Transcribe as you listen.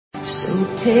So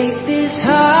take this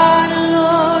heart,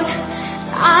 Lord,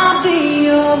 I'll be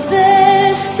your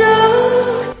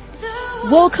vessel.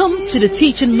 Welcome to the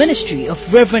teaching ministry of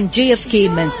Reverend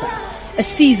JFK Mensah, a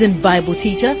seasoned Bible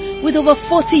teacher with over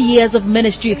 40 years of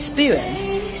ministry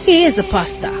experience. He is a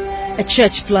pastor, a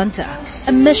church planter,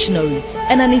 a missionary,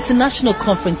 and an international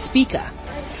conference speaker.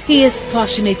 He is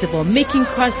passionate about making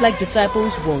Christ-like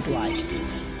disciples worldwide.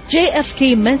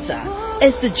 JFK Mensah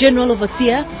is the General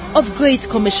Overseer of Great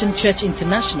Commission Church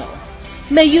International.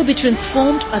 May you be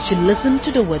transformed as you listen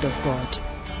to the Word of God.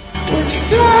 Was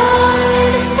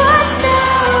blind, but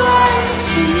now I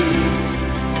see.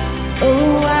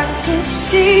 Oh, I can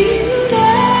see you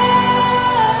now.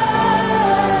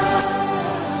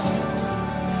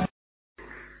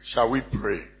 Shall we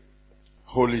pray?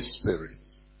 Holy Spirit,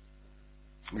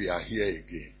 we are here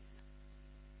again.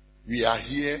 We are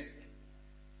here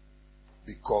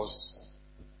because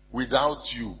without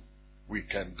you, we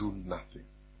can do nothing.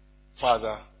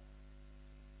 Father,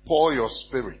 pour your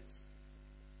Spirit.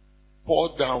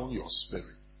 Pour down your Spirit.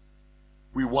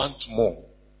 We want more.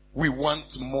 We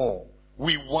want more.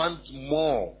 We want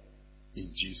more.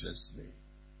 In Jesus' name.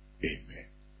 Amen.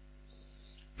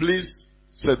 Please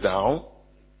sit down.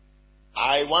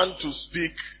 I want to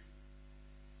speak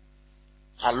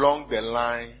along the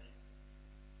line,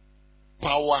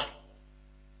 power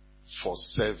for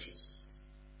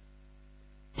service.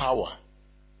 Power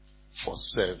for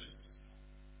service.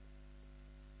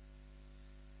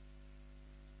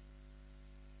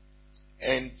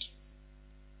 And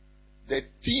the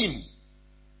theme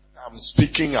I'm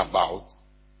speaking about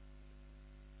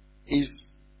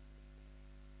is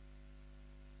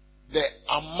the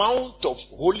amount of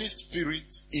Holy Spirit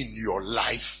in your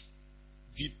life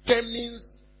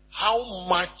determines how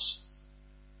much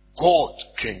God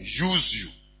can use you.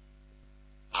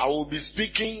 I will be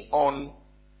speaking on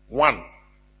 1,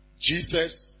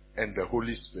 Jesus and the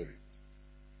Holy Spirit.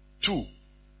 2,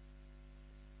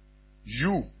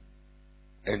 you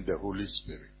and the Holy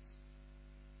Spirit.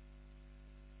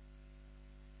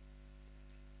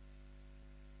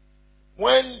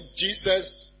 When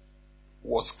Jesus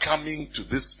was coming to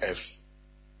this earth,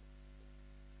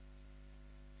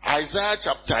 Isaiah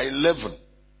chapter 11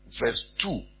 verse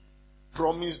 2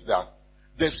 promised that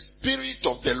the Spirit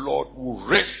of the Lord will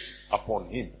rest upon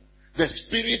him. The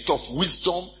Spirit of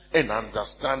wisdom and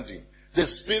understanding. The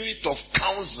Spirit of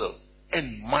counsel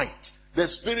and might. The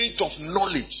Spirit of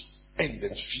knowledge and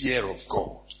the fear of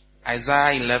God.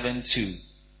 Isaiah 11:2.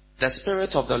 The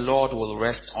Spirit of the Lord will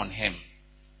rest on him.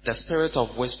 The Spirit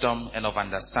of wisdom and of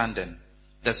understanding.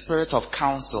 The Spirit of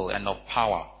counsel and of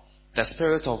power. The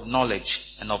Spirit of knowledge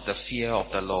and of the fear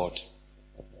of the Lord.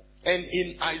 And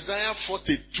in Isaiah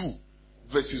 42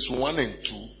 verses 1 and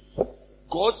 2,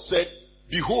 God said,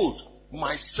 behold,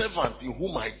 my servant in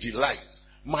whom I delight,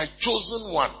 my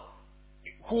chosen one,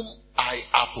 whom I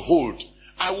uphold.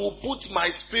 I will put my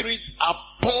Spirit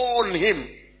upon him.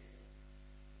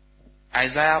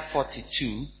 Isaiah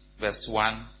 42 verse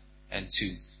 1 and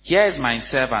 2. Here is my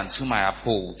servant whom I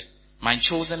uphold, my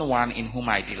chosen one in whom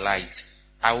I delight.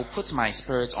 I will put my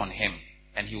Spirit on him,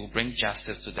 and he will bring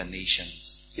justice to the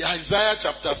nations. Isaiah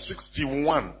chapter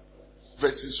 61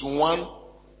 verses 1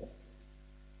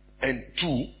 and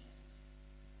 2.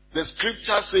 The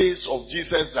scripture says of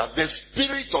Jesus that the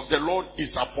Spirit of the Lord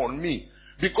is upon me,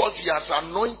 because he has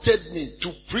anointed me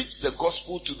to preach the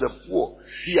gospel to the poor.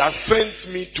 He has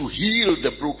sent me to heal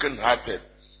the brokenhearted,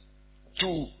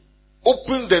 to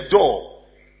open the door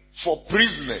for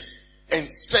prisoners and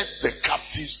set the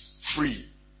captives free.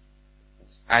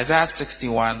 Isaiah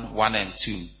 61, 1 and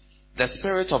 2. The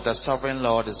Spirit of the Sovereign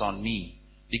Lord is on me,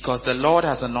 because the Lord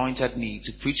has anointed me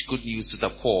to preach good news to the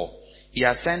poor. He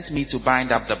has sent me to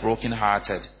bind up the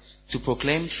brokenhearted, to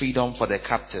proclaim freedom for the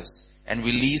captives, and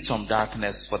release from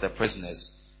darkness for the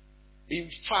prisoners. In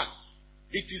fact,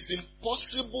 it is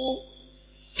impossible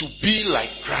to be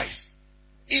like Christ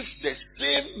if the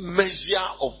same measure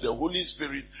of the Holy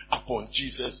Spirit upon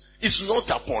Jesus is not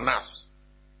upon us.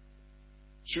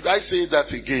 Should I say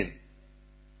that again?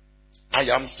 I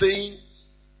am saying,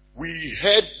 we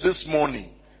heard this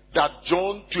morning that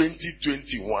John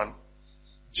 20:21,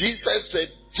 Jesus said,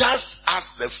 just as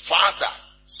the Father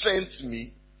sent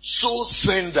me, so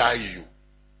send I you.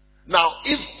 Now,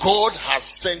 if God has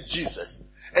sent Jesus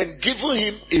and given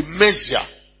him a measure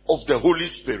of the Holy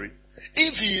Spirit,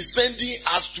 if he is sending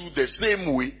us to the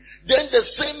same way, then the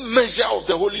same measure of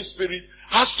the Holy Spirit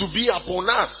has to be upon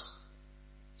us.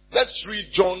 Let's read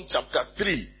John chapter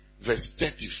 3 verse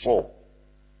 34.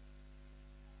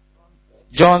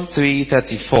 John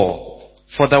 3:34.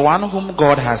 For the one whom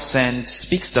God has sent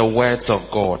speaks the words of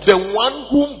God. The one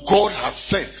whom God has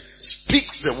sent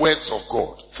speaks the words of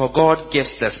God. For God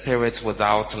gives the Spirit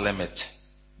without limit.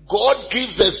 God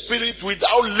gives the Spirit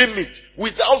without limit,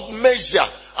 without measure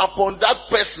upon that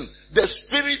person. The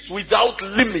Spirit without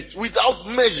limit, without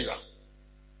measure.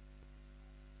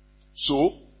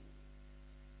 So,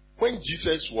 when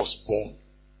Jesus was born,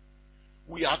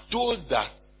 we are told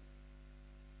that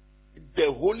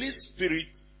the Holy Spirit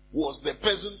was the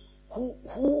person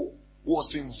who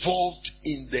was involved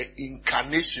in the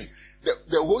incarnation.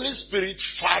 The Holy Spirit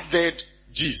fathered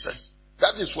Jesus.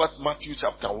 That is what Matthew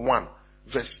chapter 1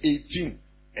 verse 18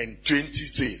 and 20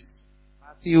 says.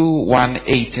 Matthew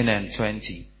 1:18 and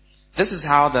 20. This is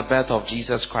how the birth of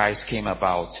Jesus Christ came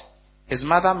about. His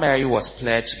mother Mary was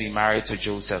pledged to be married to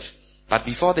Joseph, but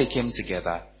before they came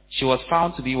together, she was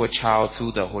found to be with child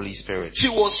through the Holy Spirit. She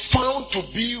was found to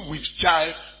be with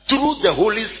child through the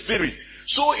Holy Spirit.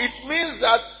 So it means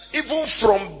that even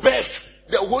from birth,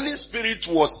 the Holy Spirit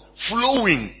was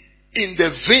flowing in the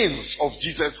veins of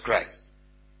Jesus Christ.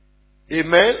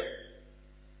 Amen?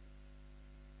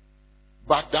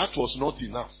 But that was not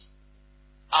enough.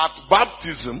 At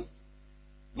baptism,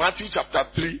 Matthew chapter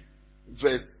 3,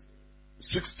 verse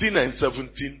 16 and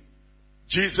 17,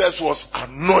 Jesus was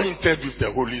anointed with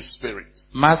the Holy Spirit.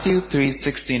 Matthew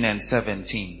 3:16 and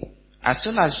 17. As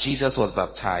soon as Jesus was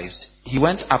baptized, he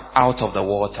went up out of the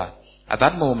water. At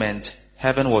that moment,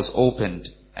 heaven was opened,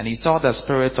 and he saw the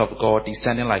Spirit of God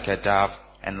descending like a dove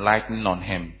and lighting on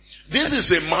him. This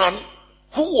is a man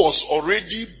who was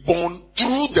already born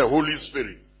through the Holy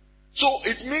Spirit. So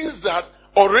it means that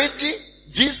already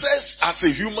Jesus as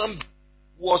a human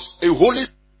was a Holy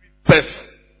Spirit person.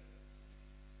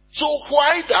 So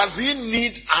why does he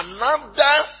need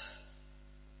another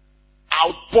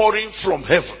outpouring from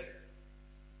heaven?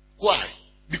 Why?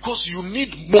 Because you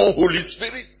need more Holy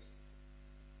Spirit.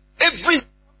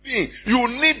 Everything, you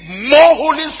need more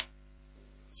Holy Spirit.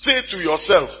 Say to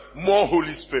yourself, more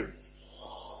Holy Spirit.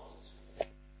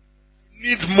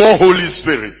 Need more Holy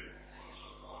Spirit.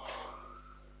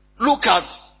 Look at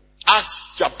Acts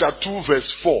chapter 2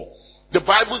 verse 4. The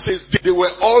Bible says they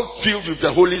were all filled with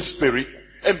the Holy Spirit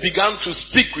and began to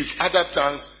speak with other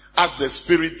tongues as the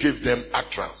Spirit gave them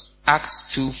utterance.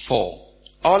 Acts 2:4.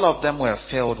 All of them were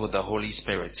filled with the Holy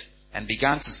Spirit and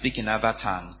began to speak in other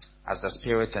tongues as the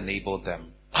Spirit enabled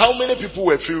them. How many people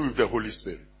were filled with the Holy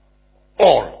Spirit?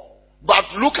 All.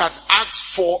 But look at Acts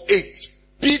 4:8.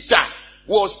 Peter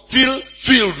was still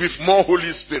filled with more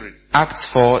Holy Spirit. Acts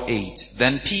 4:8.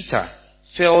 Then Peter,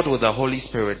 filled with the Holy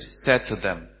Spirit, said to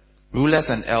them, rulers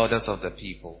and elders of the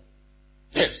people.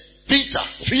 Yes, Peter,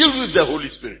 filled with the Holy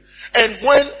Spirit. And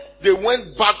when they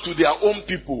went back to their own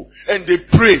people and they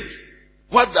prayed,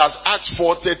 what does Acts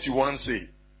 4:31 say?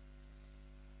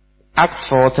 Acts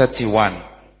 4:31.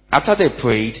 After they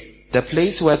prayed, the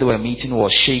place where they were meeting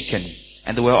was shaken,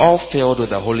 and they were all filled with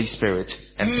the Holy Spirit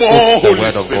and spoke the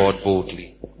word of God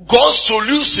boldly. God's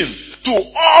solution to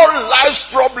all life's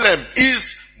problem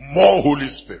is more Holy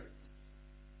Spirit.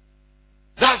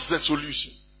 That's the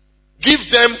solution. Give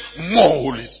them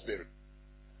more Holy Spirit.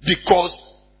 Because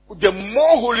the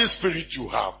more Holy Spirit you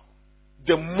have,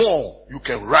 the more you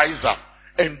can rise up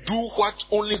and do what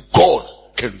only God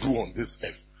can do on this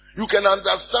earth. You can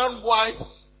understand why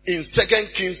in 2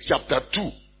 Kings chapter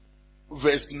 2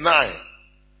 verse 9,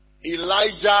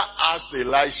 Elijah asked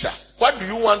Elisha, what do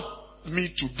you want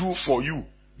me to do for you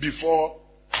before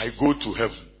I go to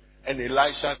heaven? And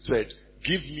Elisha said,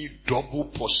 give me double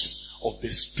portion of the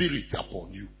Spirit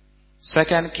upon you.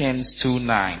 2 Kings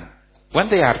 2:9. When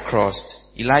they had crossed,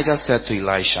 Elijah said to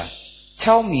Elisha,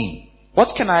 tell me,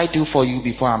 what can I do for you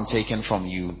before I'm taken from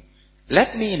you?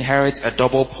 Let me inherit a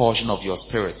double portion of your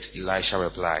Spirit, Elisha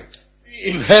replied.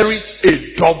 Inherit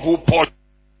a double portion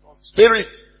of your Spirit.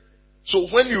 So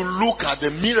when you look at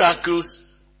the miracles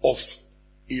of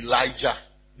Elijah,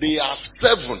 they are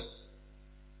 7.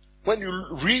 When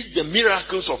you read the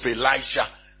miracles of Elisha,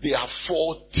 there are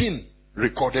 14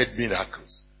 recorded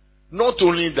miracles. Not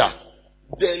only that,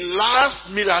 the last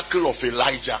miracle of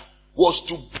Elijah was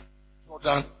to break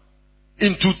Jordan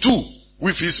into 2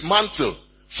 with his mantle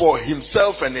for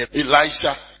himself and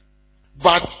Elisha.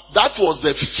 But that was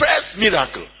the first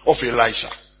miracle of Elisha.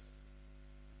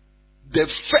 The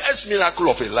first miracle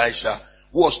of Elisha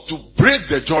was to break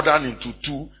the Jordan into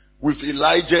 2 with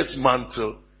Elijah's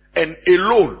mantle, and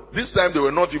alone, this time they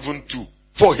were not even 2.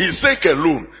 For his sake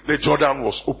alone, the Jordan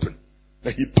was open.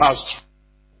 And he passed through.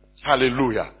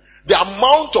 Hallelujah. The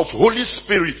amount of Holy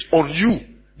Spirit on you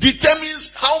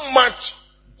determines how much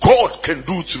God can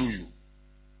do through you.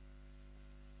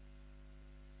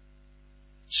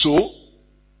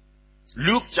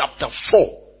 Luke chapter 4,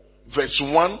 verse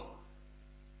 1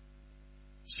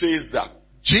 says that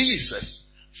Jesus,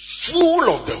 full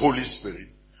of the Holy Spirit,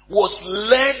 was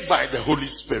led by the Holy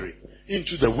Spirit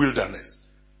into the wilderness.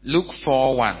 Luke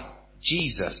 4:1.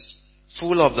 Jesus,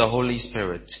 full of the Holy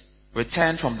Spirit,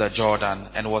 returned from the Jordan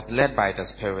and was led by the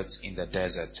Spirit in the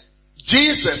desert.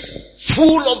 Jesus,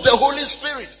 full of the Holy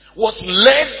Spirit, was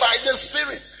led by the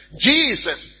Spirit.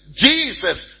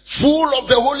 Jesus, full of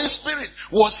the Holy Spirit,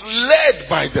 was led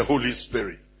by the Holy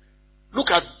Spirit. Look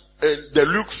at the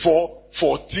Luke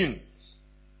 4:14.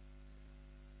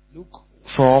 Luke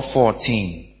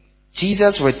 4:14.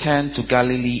 Jesus returned to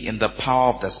Galilee in the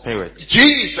power of the Spirit.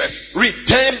 Jesus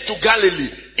returned to Galilee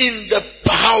in the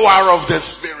power of the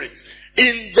Spirit.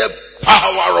 In the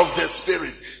power of the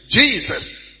Spirit. Jesus,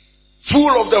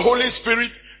 full of the Holy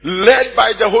Spirit, led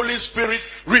by the Holy Spirit,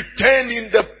 returned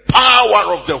in the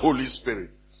power of the Holy Spirit.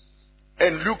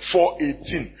 And Luke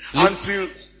 4:18. Until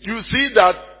you see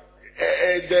that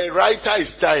the writer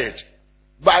is tired.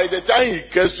 By the time he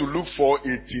gets to Luke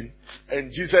 4:18,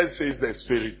 and Jesus says the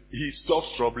Spirit, he stops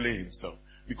troubling himself.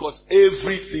 Because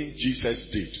everything Jesus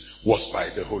did was by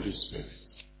the Holy Spirit.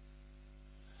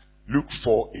 Luke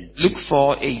 4:18. Luke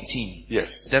 4:18.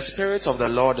 Yes. The Spirit of the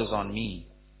Lord is on me,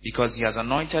 because he has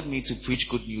anointed me to preach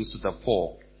good news to the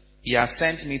poor. He has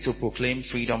sent me to proclaim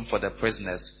freedom for the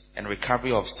prisoners and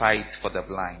recovery of sight for the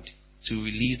blind, to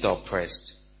release the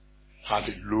oppressed.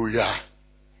 Hallelujah.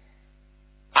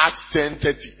 Acts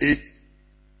 10:38.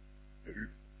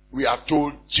 We are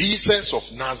told Jesus of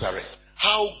Nazareth,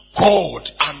 how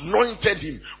God anointed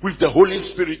him with the Holy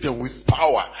Spirit and with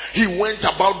power. He went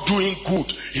about doing good,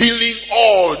 healing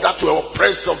all that were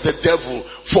oppressed of the devil,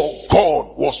 for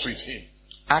God was with him.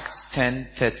 Acts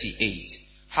 10:38.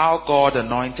 How God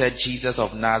anointed Jesus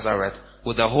of Nazareth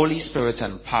with the Holy Spirit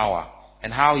and power,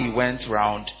 and how he went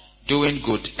round doing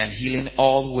good and healing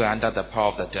all who were under the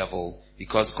power of the devil,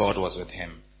 because God was with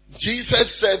him.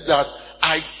 Jesus said that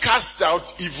I cast out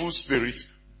evil spirits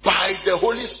by the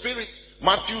Holy Spirit.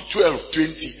 Matthew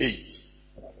 12:28.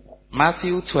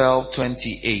 Matthew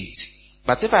 12:28.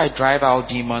 But if I drive out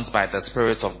demons by the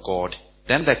Spirit of God,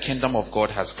 then the kingdom of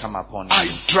God has come upon you.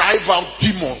 I drive out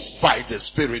demons by the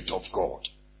Spirit of God.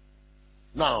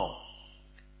 Now,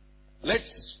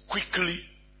 let's quickly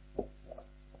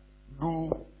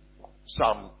do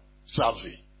some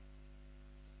survey.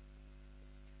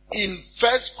 In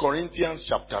 1 Corinthians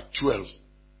chapter 12,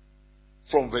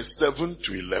 from verse 7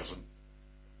 to 11,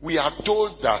 we are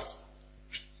told that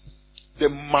the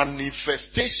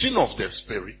manifestation of the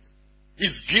Spirit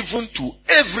is given to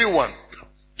everyone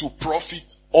to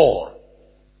profit all.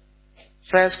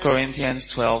 1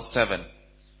 Corinthians 12:7.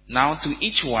 Now to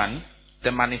each one,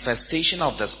 the manifestation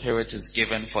of the Spirit is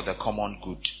given for the common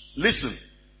good. Listen.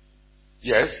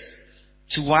 Yes.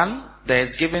 To one, there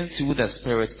is given through the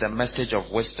Spirit the message of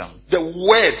wisdom. The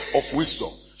word of wisdom.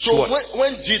 So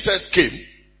when Jesus came,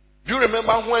 do you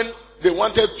remember when they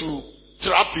wanted to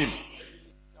trap him?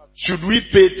 Should we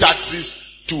pay taxes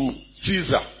to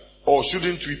Caesar or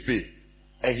shouldn't we pay?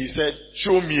 And he said,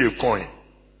 show me a coin.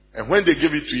 And when they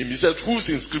gave it to him, he said, whose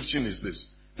inscription is this?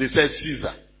 They said,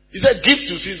 Caesar. He said, give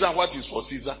to Caesar what is for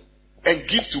Caesar and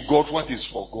give to God what is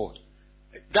for God.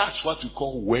 That's what we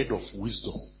call word of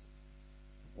wisdom.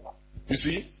 You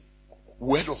see?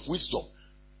 Word of wisdom.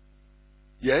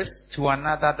 Yes? To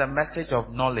another, the message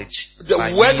of knowledge The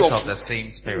by word means of of the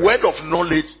same Spirit. Word of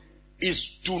knowledge is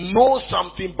to know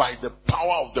something by the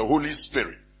power of the Holy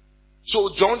Spirit. So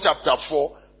John chapter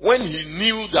 4, when he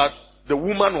knew that the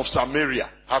woman of Samaria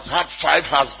has had 5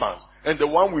 husbands and the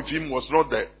one with him was not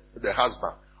the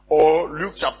husband. Or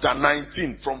Luke chapter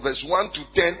 19 from verse 1 to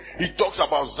 10, he talks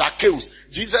about Zacchaeus.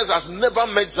 Jesus has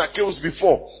never met Zacchaeus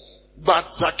before.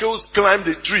 But Zacchaeus climbed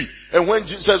a tree. And when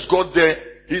Jesus got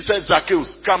there, he said,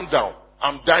 Zacchaeus, come down.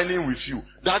 I'm dining with you.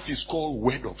 That is called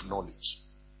word of knowledge.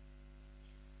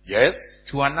 Yes?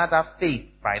 To another, faith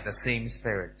by the same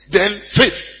Spirit. Then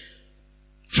faith.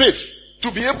 Faith.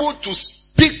 To be able to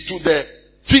speak to the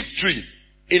fig tree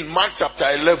in Mark chapter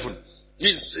 11.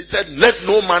 He said, let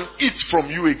no man eat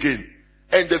from you again.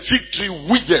 And the fig tree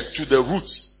withered to the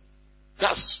roots.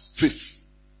 That's faith.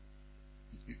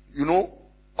 You know?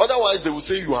 Otherwise they will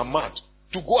say you are mad.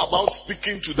 To go about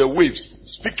speaking to the waves,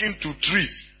 speaking to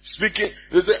trees, speaking.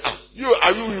 They say, are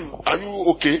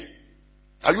you okay?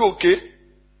 Are you okay?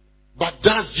 But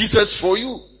that's Jesus for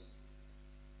you.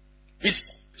 It's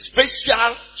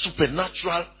special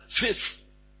supernatural faith.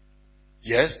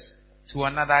 Yes? To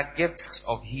another, gifts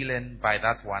of healing by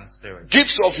that one Spirit.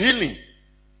 Gifts of healing.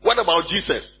 What about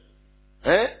Jesus?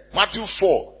 Matthew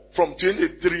 4 from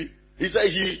 23. He said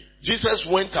Jesus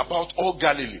went about all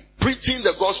Galilee, preaching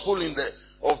the gospel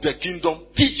of the kingdom,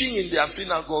 teaching in their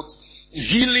synagogues,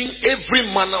 healing every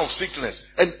manner of sickness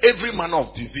and every manner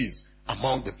of disease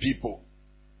among the people.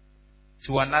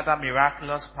 To another,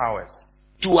 miraculous powers.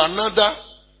 To another,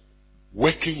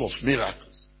 working of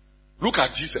miracles. Look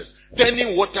at Jesus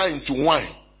turning water into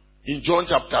wine in John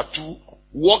chapter 2,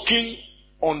 walking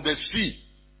on the sea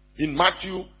in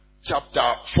Matthew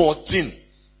chapter 14.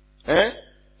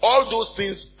 All those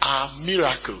things are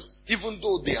miracles, even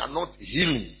though they are not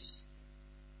healings.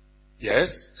 Yes?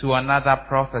 To another,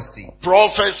 prophecy.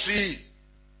 Prophecy.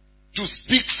 To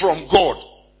speak from God.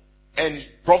 And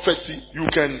prophecy, you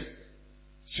can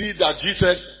see that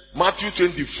Jesus, Matthew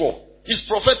 24, is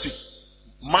prophetic.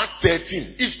 Mark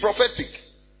 13 is prophetic.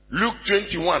 Luke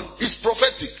 21 is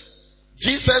prophetic.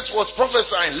 Jesus was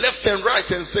prophesying left and right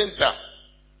and center.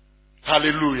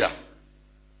 Hallelujah.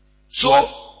 So,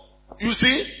 you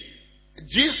see,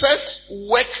 Jesus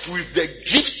worked with the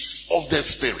gifts of the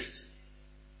Spirit.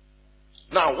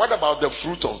 Now, what about the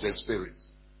fruit of the Spirit?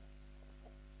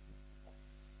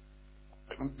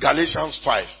 Galatians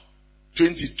 5,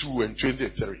 22 and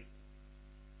 23.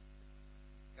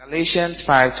 Galatians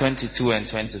 5, 22 and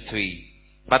 23.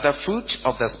 But the fruit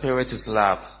of the Spirit is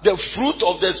love. The fruit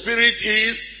of the Spirit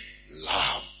is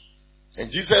love.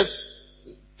 And Jesus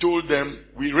told them,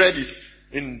 we read it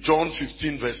in John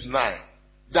 15 verse 9,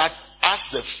 that as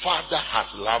the Father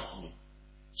has loved me,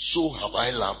 so have I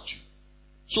loved you.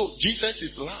 So Jesus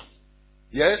is love.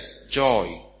 Yes? Joy.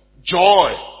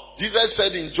 Joy. Jesus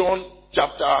said in John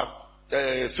chapter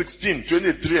 16,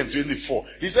 23 and 24,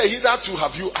 he said, hitherto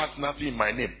have you asked nothing in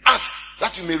my name. Ask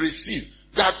that you may receive,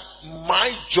 that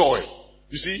my joy,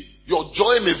 you see, your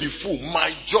joy may be full.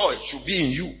 My joy should be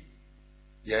in you.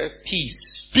 Yes?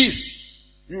 Peace. Peace.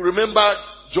 You remember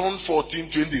John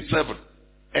 14, 27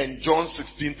 and John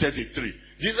 16, 33.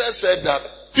 Jesus said that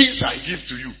peace I give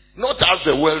to you, not as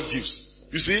the world gives.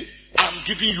 You see, I'm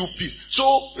giving you peace. So,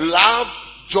 love,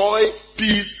 joy,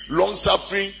 peace,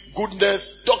 long-suffering, goodness,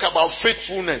 talk about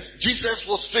faithfulness. Jesus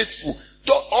was faithful.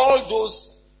 All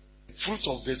those fruits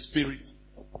of the Spirit,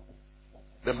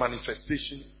 the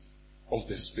manifestation of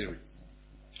the Spirit.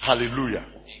 Hallelujah.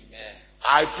 Amen.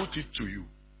 I put it to you.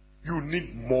 You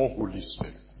need more Holy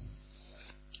Spirit.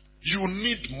 You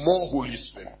need more Holy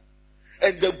Spirit.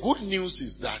 And the good news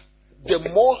is that the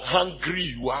more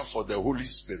hungry you are for the Holy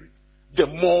Spirit, the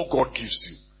more God gives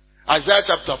you. Isaiah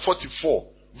chapter 44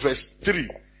 verse 3.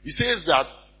 He says that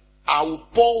I will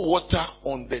pour water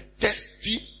on the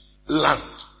thirsty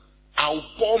land. I will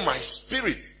pour my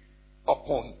spirit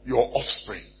upon your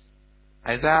offspring.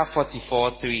 Isaiah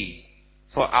 44, 3.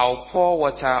 For I'll pour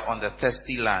water on the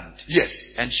thirsty land. Yes.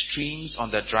 And streams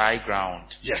on the dry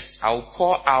ground. Yes. I'll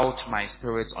pour out my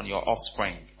spirit on your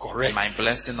offspring. Correct. And my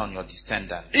blessing on your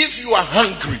descendants. If you are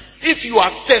hungry, if you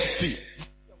are thirsty,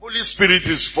 the Holy Spirit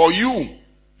is for you.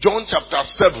 John chapter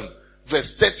 7,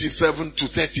 verse 37 to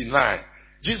 39.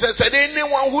 Jesus said,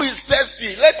 anyone who is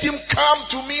thirsty, let him come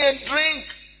to me and drink.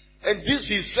 And this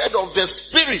he said of the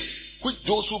Spirit, which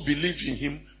those who believe in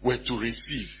him were to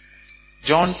receive.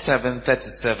 John 7,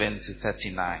 37 to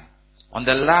 39. On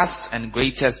the last and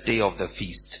greatest day of the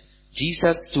feast,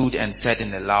 Jesus stood and said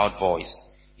in a loud voice,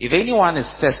 if anyone is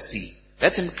thirsty,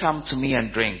 let him come to me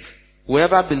and drink.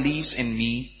 Whoever believes in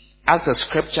me, as the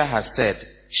scripture has said,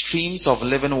 streams of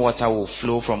living water will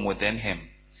flow from within him.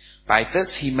 By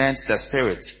this he meant the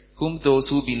Spirit, whom those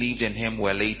who believed in him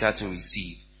were later to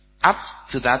receive. Up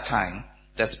to that time,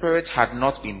 the Spirit had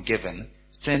not been given,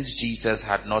 since Jesus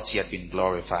had not yet been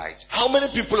glorified. How many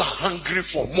people are hungry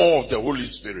for more of the Holy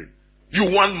Spirit? You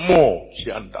want more. We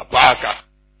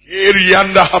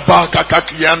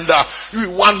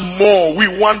want more. We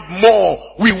want more.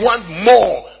 We want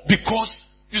more. Because,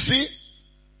 you see,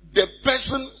 the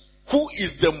person who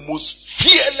is the most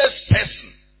fearless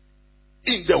person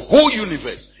in the whole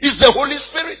universe is the Holy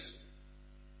Spirit.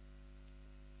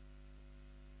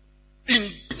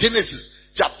 In Genesis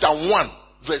chapter 1,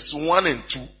 verse 1 and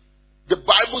 2, the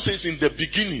Bible says in the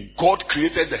beginning, God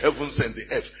created the heavens and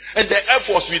the earth. And the earth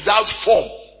was without form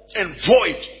and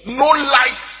void, no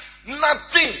light,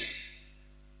 nothing.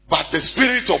 But the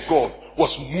Spirit of God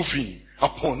was moving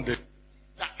upon the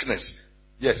darkness.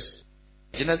 Yes.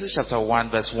 Genesis chapter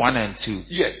 1, verse 1 and 2.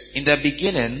 Yes. In the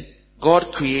beginning,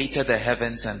 God created the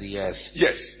heavens and the earth.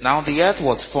 Yes. Now the earth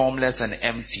was formless and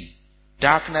empty.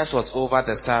 Darkness was over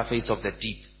the surface of the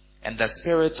deep, and the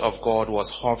Spirit of God was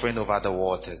hovering over the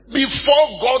waters. Before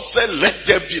God said, let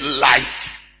there be light,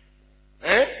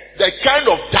 the kind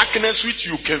of darkness which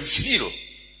you can feel,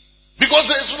 because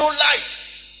there is no light.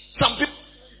 Some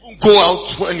people go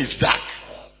out when it's dark.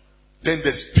 Then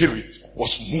the Spirit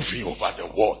was moving over the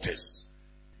waters.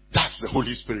 That's the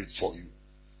Holy Spirit for you.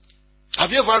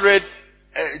 Have you ever read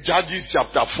Judges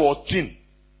chapter 14,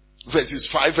 verses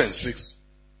 5 and 6?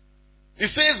 It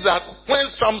says that when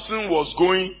Samson was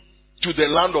going to the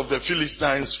land of the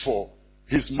Philistines for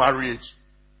his marriage,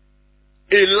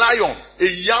 a lion, a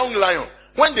young lion.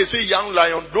 When they say young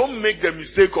lion, don't make the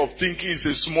mistake of thinking it's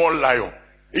a small lion.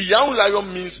 A young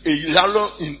lion means a lion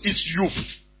in its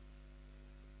youth.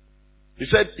 He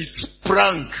said it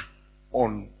sprang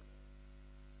on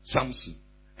Samson.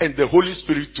 And the Holy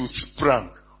Spirit too sprang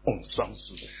on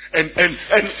Samson.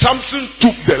 And Samson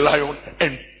took the lion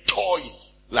and tore it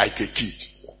like a kid.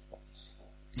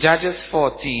 Judges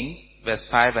 14, verse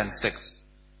 5 and 6.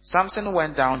 Samson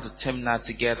went down to Timnah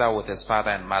together with his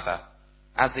father and mother.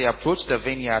 As they approached the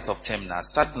vineyards of Timnah,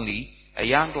 suddenly a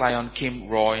young lion came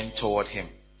roaring toward him.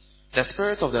 The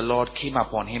Spirit of the Lord came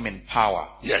upon him in power.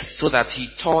 Yes. So that he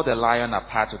tore the lion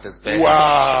apart with his bare hands.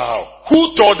 Wow.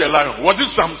 Who tore the lion? Was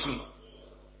it Samson?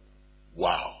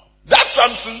 Wow. That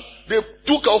Samson, they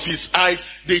took off his eyes,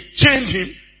 they chained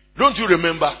him, don't you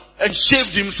remember? And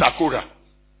shaved him sakura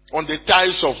on the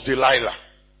thighs of Delilah.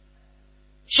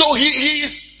 So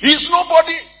he's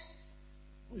nobody.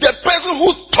 The person who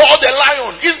tore the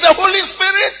lion is the Holy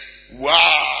Spirit.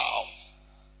 Wow.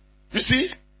 You see?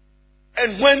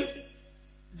 And when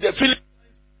the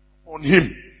Philistines on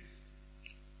him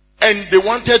and they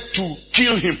wanted to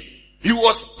kill him, he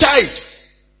was tied.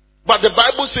 But the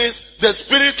Bible says the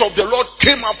Spirit of the Lord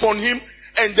came upon him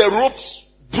and the ropes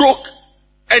broke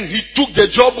and he took the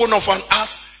jawbone of an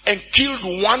ass and killed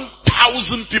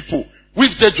 1,000 people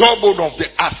with the jawbone of the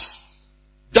ass.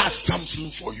 That's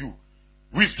Samson for you.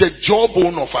 With the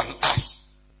jawbone of an ass.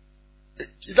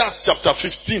 That's chapter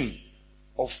 15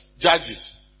 of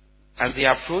Judges. As they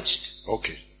approached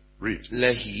read.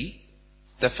 Lehi,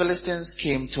 the Philistines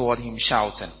came toward him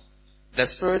shouting. The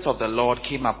Spirit of the Lord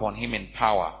came upon him in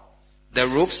power. The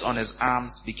ropes on his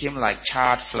arms became like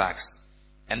charred flax,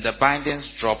 and the bindings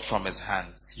dropped from his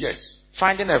hands. Yes.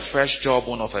 Finding a fresh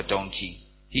jawbone of a donkey,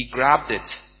 he grabbed it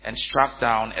and struck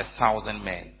down 1,000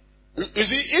 men. You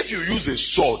see, if you use a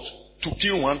sword to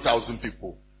kill 1,000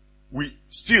 people,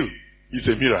 is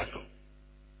a miracle.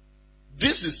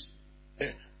 This is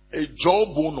a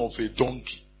jawbone of a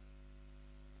donkey.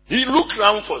 He looked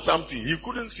around for something. He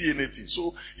couldn't see anything.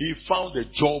 So he found a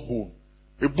jawbone,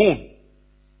 a bone,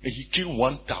 and he killed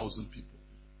 1,000 people.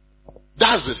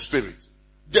 That's the Spirit.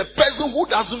 The person who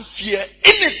doesn't fear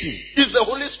anything is the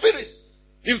Holy Spirit.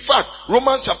 In fact,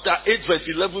 Romans chapter 8 verse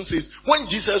 11 says, when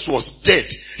Jesus was dead,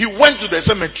 he went to the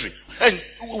cemetery and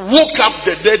woke up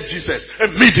the dead Jesus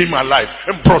and made him alive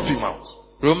and brought him out.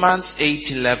 Romans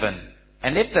 8:11.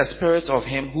 And if the Spirit of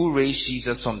him who raised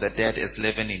Jesus from the dead is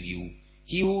living in you,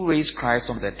 he who raised Christ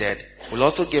from the dead will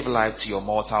also give life to your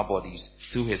mortal bodies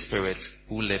through his Spirit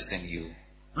who lives in you.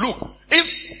 Look,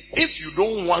 if you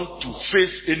don't want to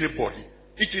face anybody,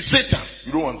 it is Satan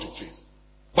you don't want to face.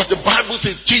 But the Bible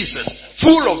says Jesus,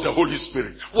 full of the Holy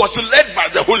Spirit, was led by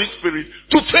the Holy Spirit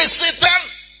to face Satan.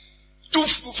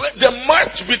 The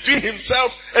match between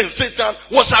himself and Satan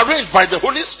was arranged by the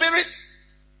Holy Spirit.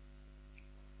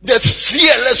 The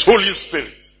fearless Holy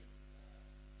Spirit.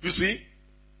 You see?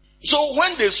 So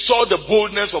when they saw the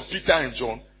boldness of Peter and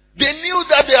John, they knew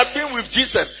that they had been with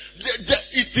Jesus.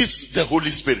 It is the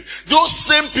Holy Spirit. Those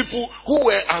same people who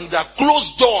were under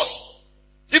closed doors.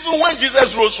 Even when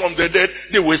Jesus rose from the dead,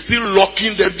 they were still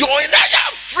locking the door and I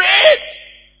am afraid.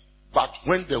 But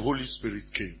when the Holy Spirit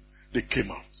came, they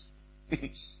came out.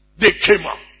 They came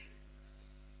out.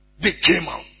 They came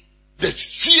out. The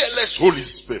fearless Holy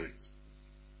Spirit.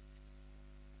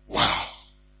 Wow.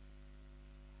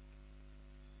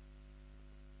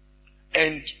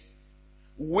 And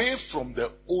way from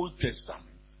the Old Testament,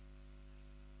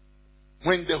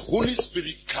 when the Holy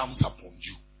Spirit comes upon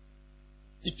you,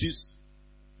 it is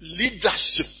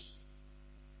leadership.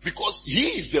 Because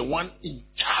he is the one in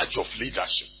charge of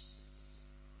leadership.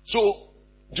 So,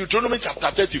 Deuteronomy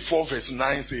chapter 34 verse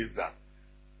 9 says that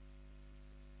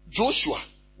Joshua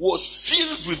was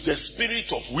filled with the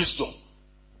spirit of wisdom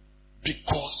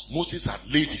because Moses had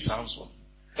laid his hands on him.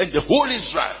 And the whole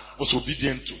Israel was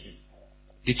obedient to him.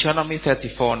 Deuteronomy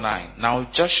 34:9. Now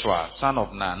Joshua, son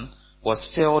of Nun, was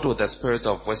filled with the spirit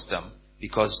of wisdom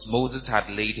because Moses had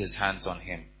laid his hands on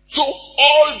him. So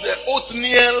all the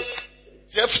Othniel,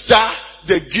 Jephthah,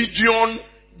 the Gideon,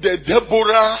 the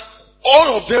Deborah,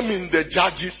 all of them in the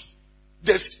Judges,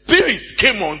 the Spirit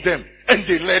came on them and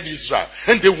they led Israel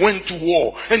and they went to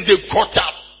war and they caught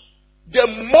up. The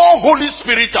more Holy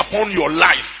Spirit upon your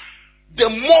life, the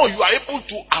more you are able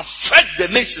to affect the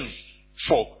nations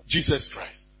for Jesus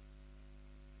Christ.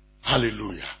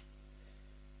 Hallelujah.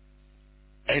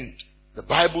 And The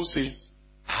Bible says,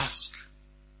 ask.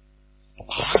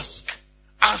 Ask.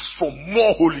 Ask for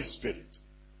more Holy Spirit.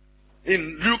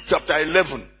 In Luke chapter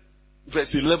 11,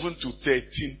 verse 11 to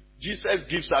 13, Jesus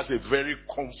gives us a very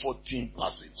comforting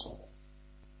passage.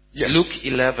 Yes. Luke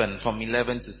 11 from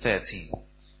 11 to 13.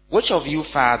 Which of you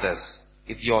fathers,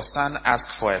 if your son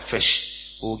asks for a fish,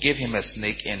 will give him a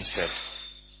snake instead?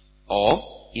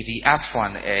 Or, if he asks for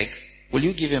an egg, will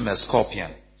you give him a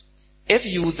scorpion? If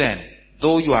you then,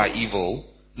 though you are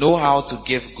evil, know how to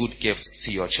give good gifts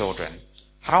to your children,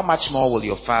 how much more will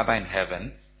your Father in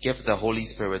heaven give the Holy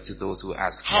Spirit to those who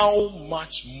ask him? How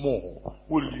much more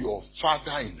will your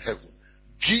Father in heaven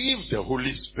give the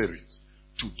Holy Spirit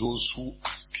to those who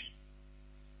ask him?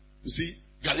 You see,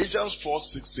 Galatians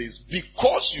 4:6 says,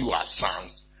 because you are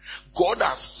sons, God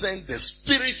has sent the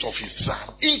Spirit of His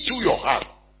Son into your heart.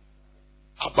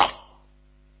 Abba.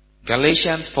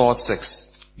 Galatians 4:6.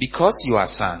 Because you are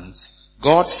sons,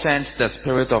 God sent the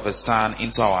Spirit of His Son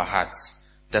into our hearts,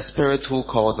 the Spirit who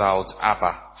calls out,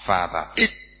 Abba, Father.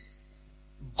 It's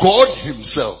God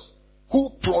Himself who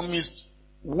promised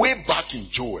way back in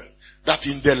Joel that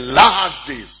in the last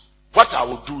days, what I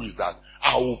will do is that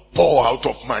I will pour out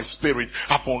of my Spirit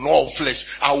upon all flesh.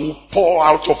 I will pour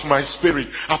out of my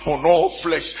Spirit upon all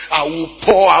flesh. I will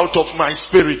pour out of my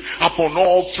Spirit upon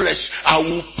all flesh. I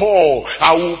will pour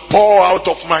out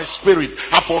of my Spirit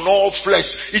upon all flesh.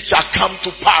 It shall come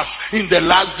to pass in the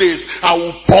last days. I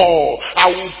will pour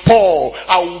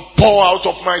out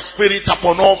of my Spirit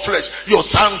upon all flesh. Your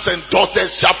sons and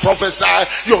daughters shall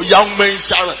prophesy. Your young men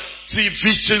shall see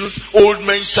visions, old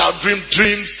men shall dream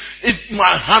dreams. If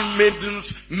my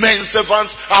handmaidens, men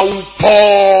servants, I will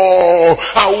pour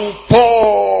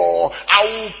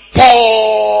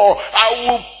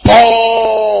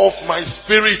of my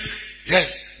Spirit.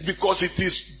 Yes, because it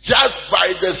is just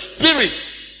by the Spirit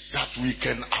that we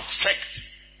can affect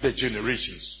the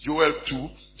generations. Joel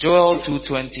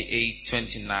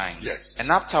 2:28-29. Yes.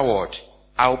 And afterward,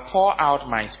 I will pour out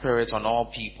my Spirit on all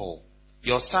people.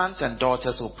 Your sons and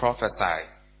daughters will prophesy.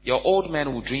 Your old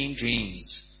men will dream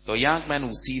dreams. Your young men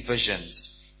will see visions.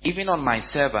 Even on my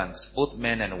servants, both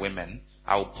men and women,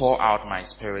 I will pour out my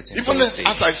Spirit in even those days.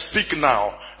 as I speak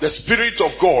now, the Spirit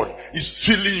of God is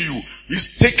filling you. He's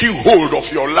taking hold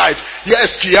of your life.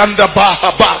 Yes, Kianda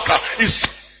Bahabaka is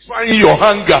find your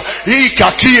hunger.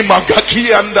 Kakima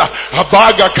Gakianda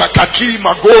Abaga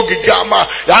Kakakima Gogi Gama.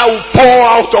 I will pour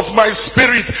out of my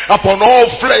Spirit upon all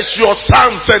flesh, your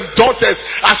sons and daughters,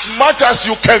 as much as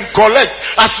you can collect,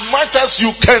 as much as you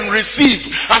can receive,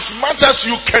 as much as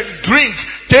you can drink.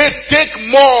 Take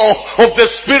more of the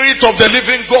Spirit of the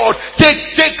living God.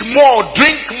 Take more,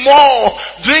 drink more,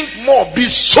 be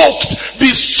soaked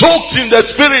in the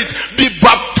Spirit, be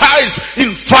baptized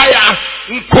in fire.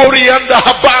 Korianda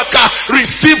Habaka,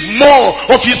 receive more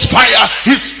of His fire,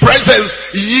 His presence.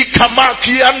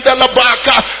 Yikamaki and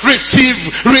Labaka, receive.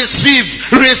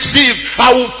 I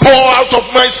will pour out of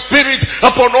my Spirit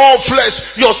upon all flesh.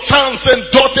 Your sons and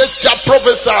daughters shall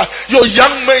prophesy. Your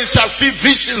young men shall see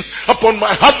visions upon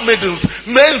my handmaidens,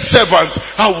 men servants.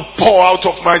 I will pour out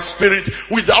of my Spirit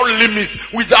without limit,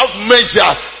 without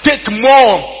measure. Take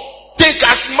more. Take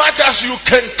as much as you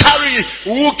can carry.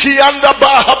 Ukianda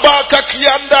bahabaka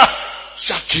kianda.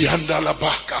 Shakianda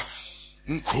labaka.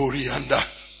 Nkorianda.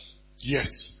 Yes.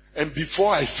 And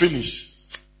before I finish,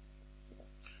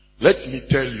 let me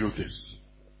tell you this.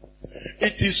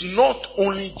 It is not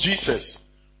only Jesus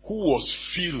who was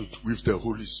filled with the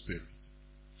Holy Spirit.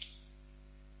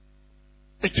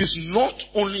 It is not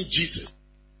only Jesus.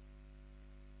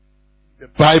 The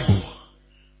Bible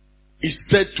is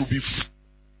said to be full.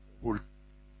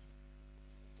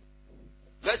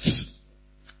 Let's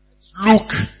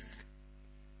look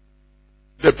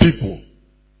the people.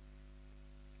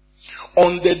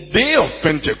 On the day of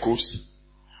Pentecost,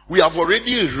 we have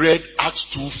already read Acts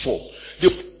 2:4. The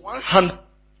 100,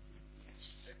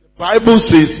 the Bible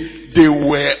says they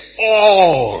were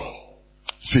all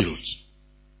filled.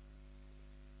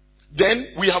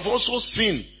 Then we have also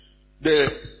seen the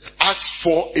Acts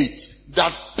 4:8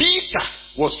 that Peter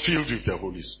was filled with the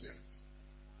Holy Spirit.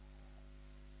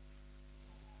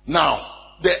 Now,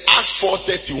 the Acts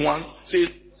 4:31 says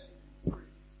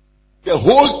the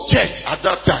whole church at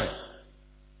that time,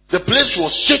 the place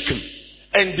was shaken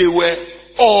and they were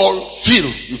all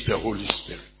filled with the Holy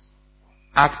Spirit.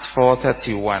 Acts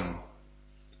 4:31.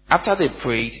 After they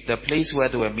prayed, the place where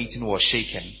they were meeting was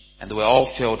shaken, and they were all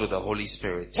filled with the Holy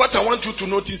Spirit. What I want you to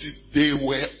notice is they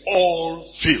were all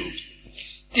filled.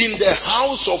 In the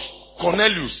house of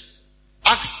Cornelius,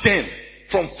 Acts 10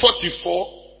 from 44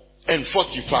 and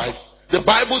 45, the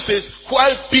Bible says,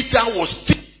 while Peter was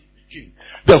still speaking Again,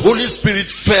 the Holy Spirit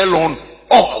fell on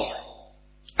all.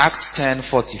 Acts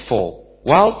 10:44.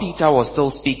 While Peter was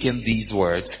still speaking these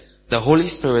words, the Holy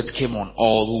Spirit came on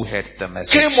all who heard the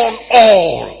message. Came on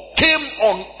all. Came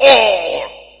on all.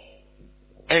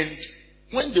 And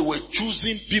when they were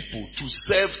choosing people to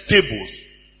serve tables,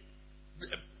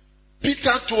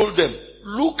 Peter told them,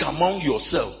 look among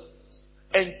yourselves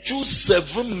and choose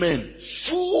 7 men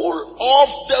full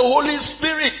of the Holy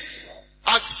Spirit.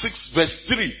 Acts 6 verse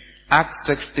 3. Acts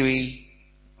 6:3.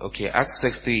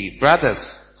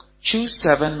 Brothers, choose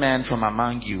 7 men from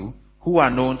among you who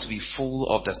are known to be full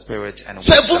of the Spirit and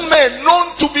wisdom. 7 men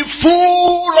known to be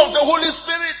full of the Holy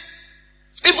Spirit.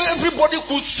 Even everybody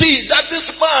could see that this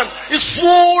man is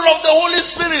full of the Holy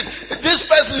Spirit. This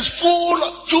person is full.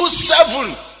 Choose 7.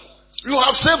 You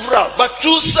have several, but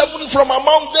choose 7 from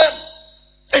among them.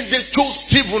 And they chose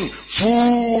Stephen,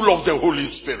 full of the Holy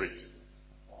Spirit.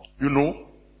 You know?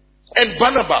 And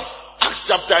Barnabas, Acts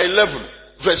chapter 11,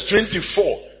 verse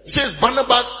 24. It says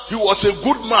Barnabas, he was a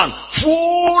good man,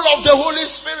 full of the Holy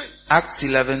Spirit. Acts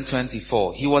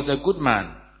 11:24. He was a good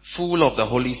man, full of the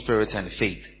Holy Spirit and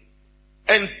faith.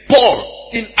 And Paul,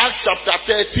 in Acts chapter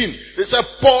 13, they said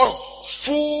Paul,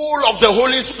 full of the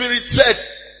Holy Spirit, said,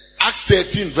 Acts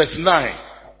 13 verse 9.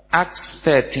 Acts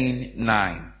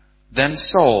 13:9. Then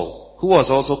Saul, who was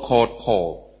also called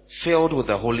Paul, filled with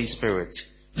the Holy Spirit,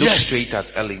 looked straight at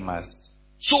Elymas.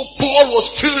 So Paul was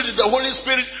filled with the Holy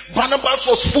Spirit, Barnabas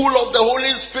was full of the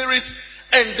Holy Spirit,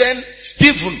 and then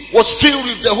Stephen was filled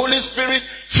with the Holy Spirit,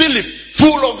 Philip,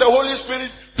 full of the Holy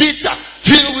Spirit, Peter,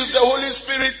 filled with the Holy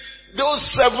Spirit. Those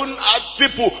 7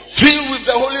 people filled with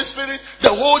the Holy Spirit,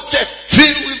 the whole church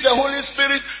filled with the Holy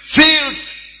Spirit, filled.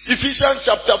 Ephesians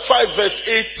chapter 5 verse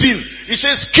 18. It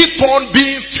says, keep on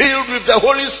being filled with the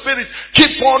Holy Spirit.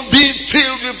 Keep on being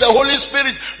filled with the Holy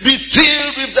Spirit. Be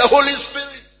filled with the Holy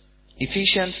Spirit.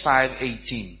 Ephesians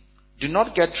 5:18. Do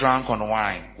not get drunk on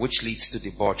wine, which leads to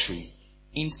debauchery.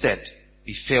 Instead,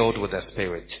 be filled with the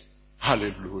Spirit.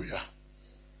 Hallelujah.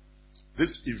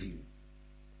 This evening,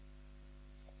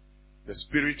 the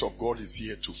Spirit of God is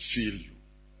here to fill you.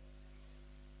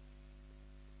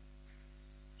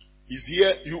 He's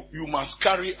here. You must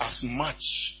carry as much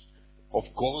of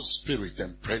God's Spirit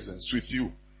and presence with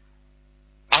you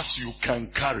as you can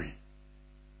carry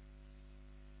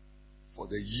for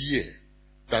the year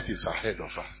that is ahead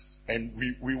of us. And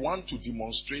we want to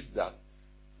demonstrate that.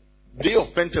 Day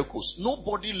of Pentecost,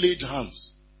 nobody laid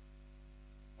hands.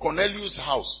 Cornelius'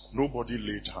 house, nobody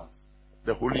laid hands.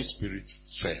 The Holy Spirit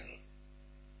fell.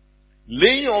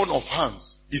 Laying on of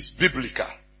hands is biblical.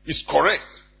 It's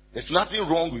correct. There's nothing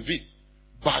wrong with it.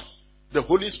 But the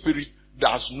Holy Spirit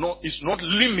is not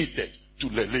limited to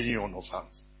the laying on of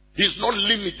hands. He's not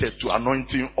limited to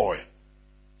anointing oil.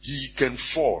 He can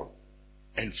fall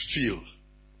and fill,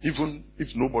 even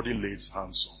if nobody lays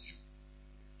hands on you.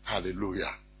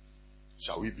 Hallelujah.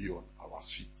 Shall we be on our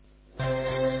feet?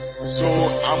 So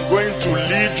I'm going to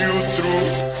lead you through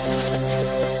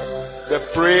the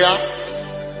prayer.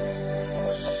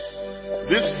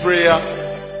 This prayer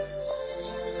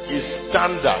is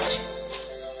standard.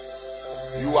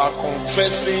 You are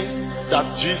confessing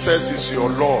that Jesus is your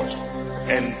Lord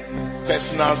and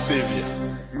personal Savior.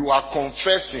 You are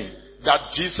confessing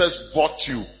that Jesus bought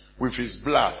you with His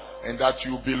blood and that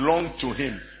you belong to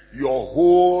Him. Your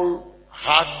whole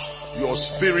heart, your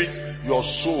spirit, your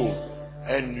soul,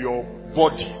 and your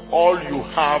body, all you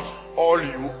have, all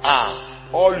you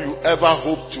are, all you ever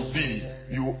hope to be,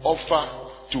 you offer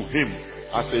to Him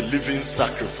as a living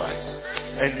sacrifice.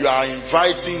 And you are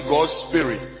inviting God's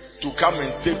Spirit to come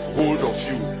and take hold of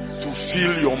you, to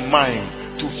fill your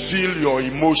mind, to fill your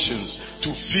emotions,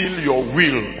 to fill your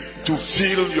will, to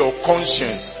fill your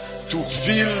conscience, to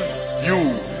fill you,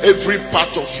 every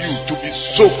part of you, to be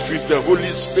soaked with the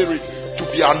Holy Spirit, to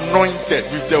be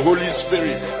anointed with the Holy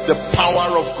Spirit, the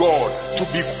power of God, to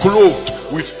be clothed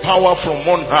with power from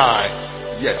on high.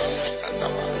 Yes,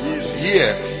 He is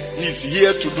here. He is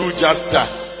here to do just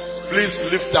that. Please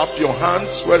lift up your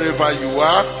hands wherever you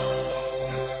are.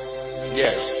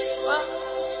 Yes.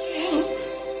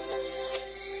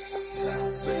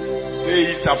 Say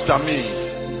it after me.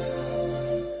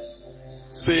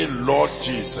 Say, Lord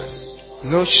Jesus.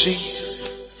 Lord Jesus.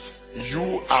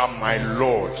 You are my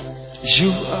Lord.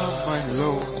 You are my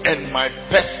Lord. And my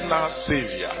personal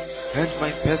Savior. And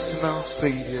my personal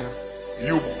Savior.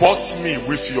 You bought me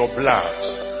with your blood.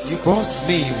 You bought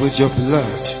me with your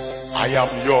blood. I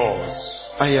am yours.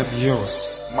 I am yours.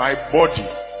 My body.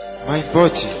 My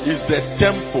body is the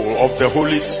temple of the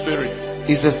Holy Spirit.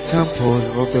 Is a temple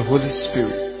of the Holy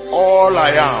Spirit. All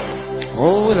I am.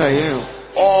 All I am.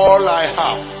 All I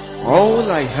have.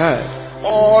 All I have.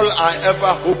 all I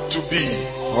ever hope to be,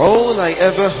 all I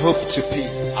ever hope to be,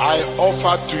 I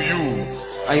offer to you.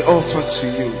 I offer to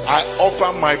you. I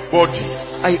offer my body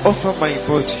I offer my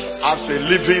body as a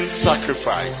living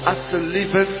sacrifice. as a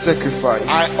living sacrifice.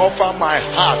 I offer my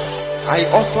heart, I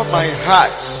offer my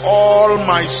heart, all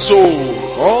my soul,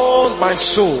 all my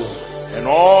soul, and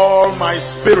all my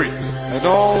spirit. and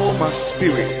all my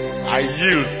spirit. I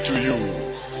yield to you.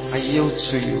 I yield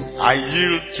to you. I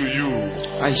yield to you.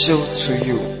 I yield to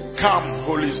you. Come,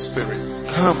 Holy Spirit.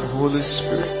 Come, Holy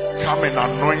Spirit. Come and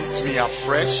anoint me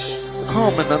afresh.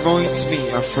 Come and anoint me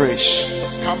afresh.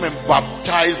 Come and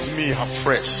baptize me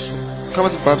afresh. Come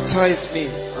and baptize me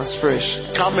afresh.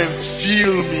 Come and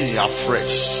fill me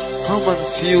afresh. Come and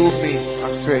fill me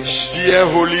afresh. Dear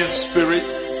Holy Spirit,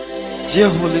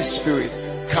 Dear Holy Spirit,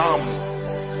 come.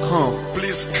 come.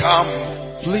 Please come.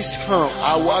 Please come.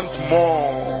 I want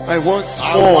more. I want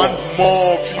I more. want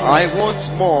more of you. I want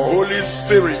more. Holy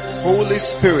Spirit, Holy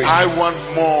Spirit, I want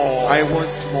more. I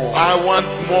want more. I want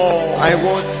more. I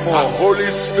want more. Holy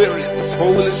Spirit,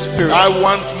 Holy Spirit, I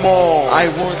want more. I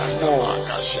want more.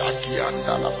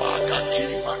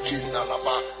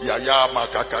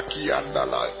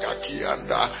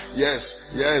 Yes,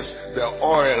 yes, the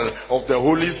oil of the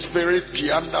Holy Spirit.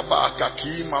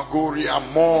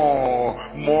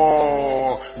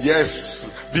 More. Yes,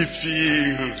 be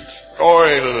filled.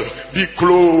 Oil, be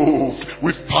clothed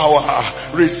with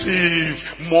power. Receive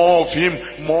more of Him,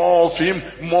 more of Him,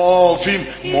 more of Him,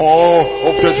 more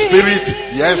of the Spirit.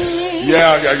 Yes,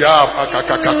 yeah.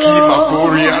 Makakakaki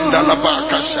makori anda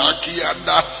labaka shaki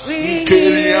anda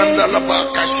nkeri anda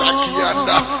labaka shaki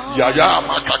anda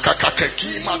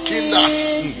makakakaki makinda.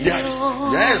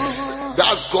 Yes.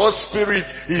 That's God's Spirit.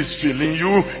 He's filling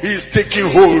you. He's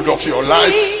taking hold of your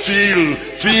life. Feel,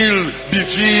 be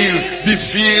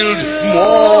filled.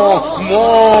 More.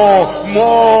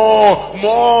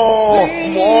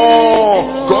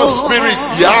 God's Spirit.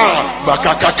 Yeah.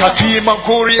 Bakakakaki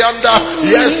makurianda.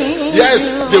 Yes.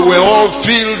 They were all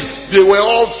filled.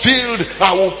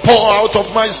 I will pour out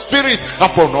of my Spirit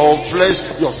upon all flesh.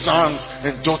 Your sons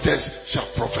and daughters shall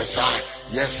prophesy.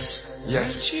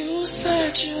 Yes. You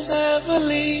said you never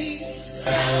leave.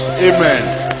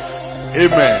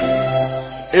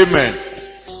 Amen.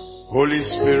 Holy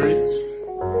Spirit,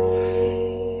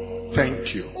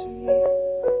 thank you.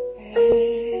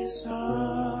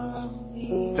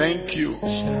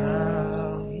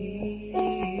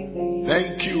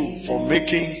 Thank you for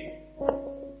making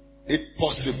it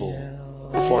possible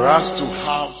for us to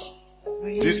have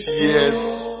this year's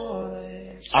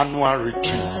annual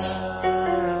retreat.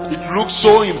 It looks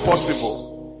so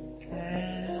impossible,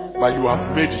 but you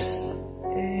have made it.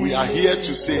 We are here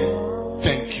to say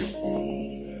thank you.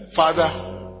 Father,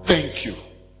 thank you.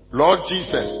 Lord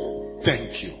Jesus,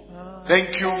 thank you.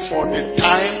 Thank you for the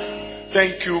time.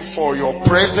 Thank you for your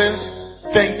presence.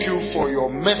 Thank you for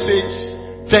your message.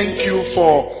 Thank you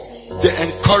for the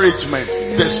encouragement,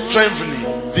 the strengthening,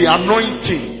 the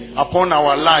anointing upon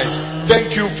our lives.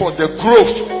 Thank you for the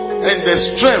growth and the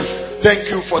strength. Thank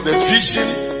you for the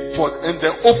vision and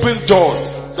the open doors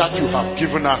that you have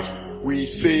given us. We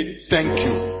say thank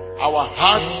you. Our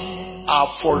hearts are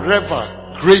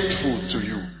forever grateful to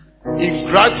you.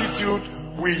 In gratitude,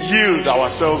 we yield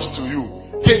ourselves to you.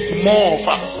 Take more of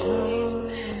us.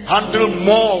 Handle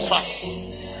more of us.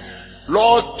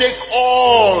 Lord, take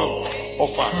all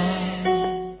of us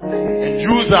and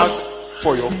use us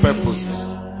for your purposes.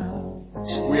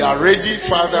 We are ready,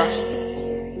 Father,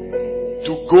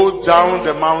 to go down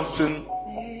the mountain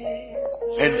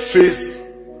and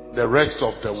face the rest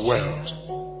of the world.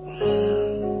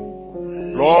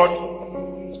 Lord,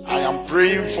 I am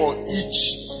praying for each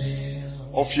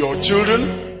of your children,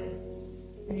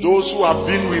 those who have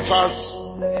been with us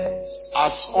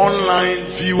as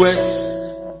online viewers,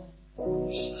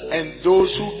 and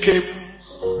those who came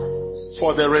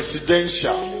for the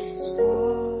residential.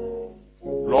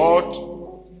 Lord,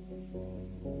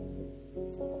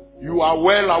 you are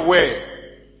well aware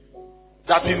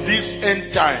that in these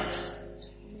end times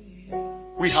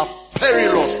we have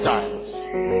perilous times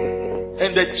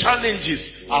and the challenges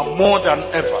are more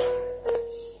than ever.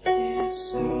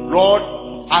 Lord,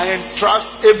 I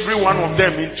entrust every one of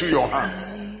them into your hands.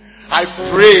 I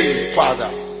pray,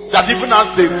 Father, that even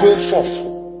as they go forth,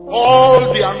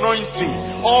 all the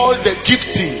anointing, all the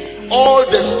gifting, all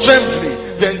the strengthening,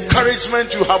 the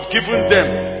encouragement you have given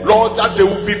them, Lord, that they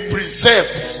will be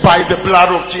preserved by the blood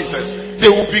of Jesus. They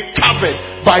will be covered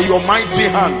by your mighty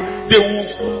hand. They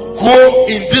will grow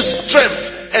in this strength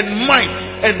and might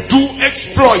and do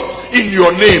exploits in your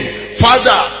name.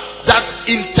 Father, that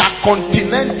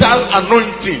intercontinental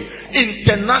anointing,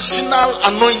 international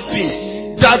anointing,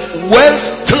 that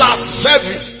world-class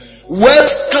service,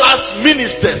 world-class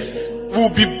ministers will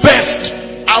be birthed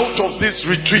out of this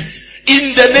retreat.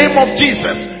 In the name of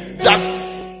Jesus, that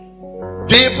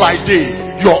day by day,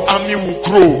 your army will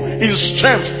grow in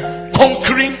strength,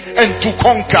 conquering and to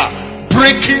conquer,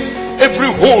 breaking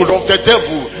every hold of the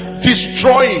devil,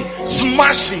 destroying,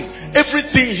 smashing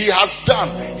everything he has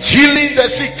done, healing the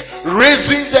sick,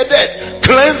 raising the dead,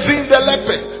 cleansing the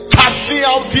lepers, casting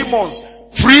out demons.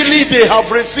 Freely they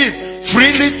have received,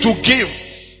 freely to give,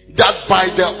 that by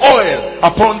the oil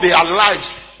upon their lives,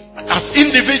 as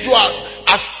individuals,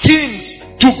 as teams,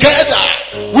 together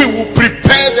we will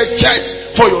prepare the church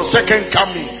for your second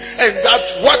coming, and that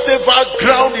whatever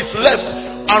ground is left,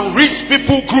 unreached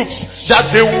people groups,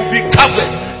 that they will be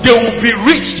covered, they will be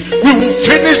reached. We will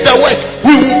finish the work.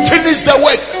 We will finish the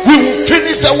work. We will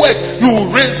finish the work. You will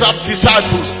raise up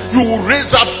disciples. You will raise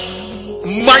up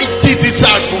mighty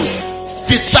disciples,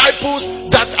 disciples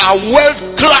that are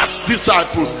world-class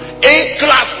disciples,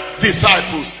 A-class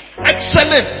disciples,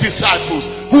 excellent disciples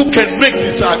who can make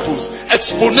disciples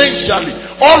exponentially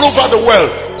all over the world,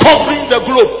 covering the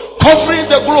globe,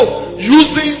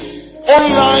 using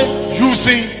online,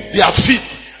 using their feet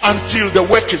until the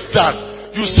work is done.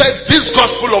 You said this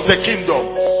gospel of the kingdom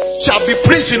shall be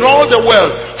preached in all the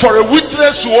world for a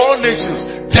witness to all nations.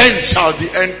 Then shall the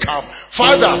end come.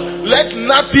 Father, let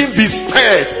nothing be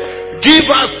spared. Give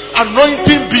us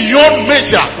anointing beyond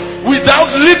measure,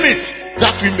 without limit,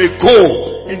 that we may go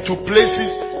into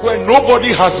places where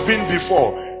nobody has been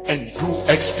before and do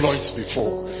exploits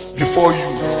before you.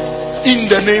 In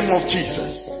the name of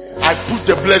Jesus, I put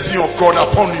the blessing of God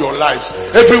upon your lives.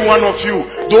 Every one of you,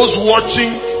 those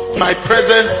watching my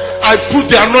presence, I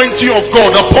put the anointing of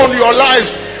God upon your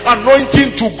lives.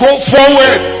 Anointing to go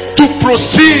forward, to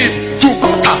proceed,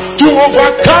 to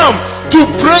overcome, to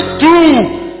break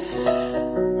through,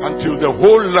 until the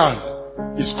whole land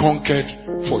is conquered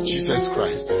for Jesus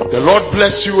Christ. The Lord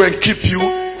bless you and keep you.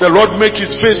 The Lord make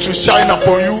his face to shine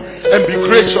upon you and be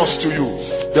gracious to you.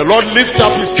 The Lord lift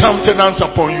up his countenance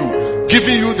upon you,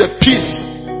 giving you the peace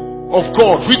of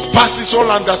God which passes all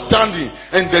understanding,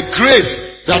 and the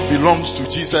grace that belongs to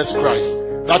Jesus Christ,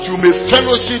 that you may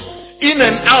fellowship in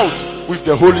and out with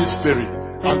the Holy Spirit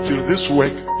until this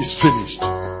work is finished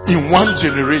in one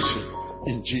generation.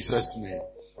 In Jesus' name,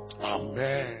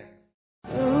 amen.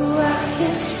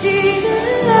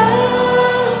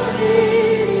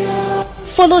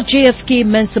 Follow JFK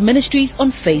Mensa Ministries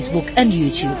on Facebook and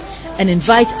YouTube and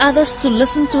invite others to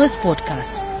listen to his podcast.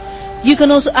 You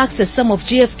can also access some of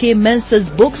JFK Mensa's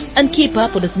books and keep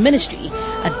up with his ministry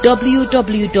at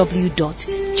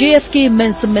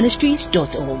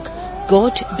www.jfkmensaministries.org.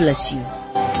 God bless you.